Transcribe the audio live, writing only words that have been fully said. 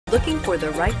Looking for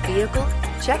the right vehicle?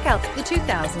 Check out the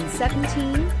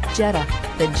 2017 Jetta.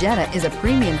 The Jetta is a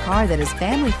premium car that is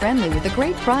family-friendly with a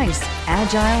great price,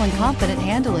 agile and confident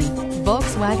handling.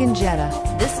 Volkswagen Jetta.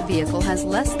 This vehicle has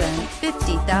less than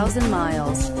 50,000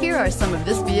 miles. Here are some of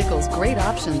this vehicle's great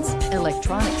options: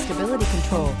 electronic stability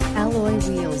control, alloy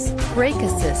wheels, brake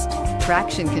assist,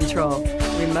 traction control,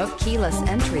 remote keyless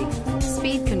entry,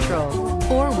 speed control,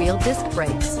 four-wheel disc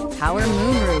brakes, power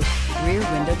moonroof, rear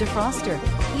window defroster,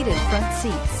 heated front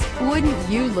seats. Wouldn't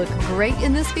you look great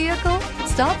in this vehicle?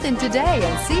 Stop in today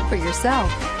and see for yourself.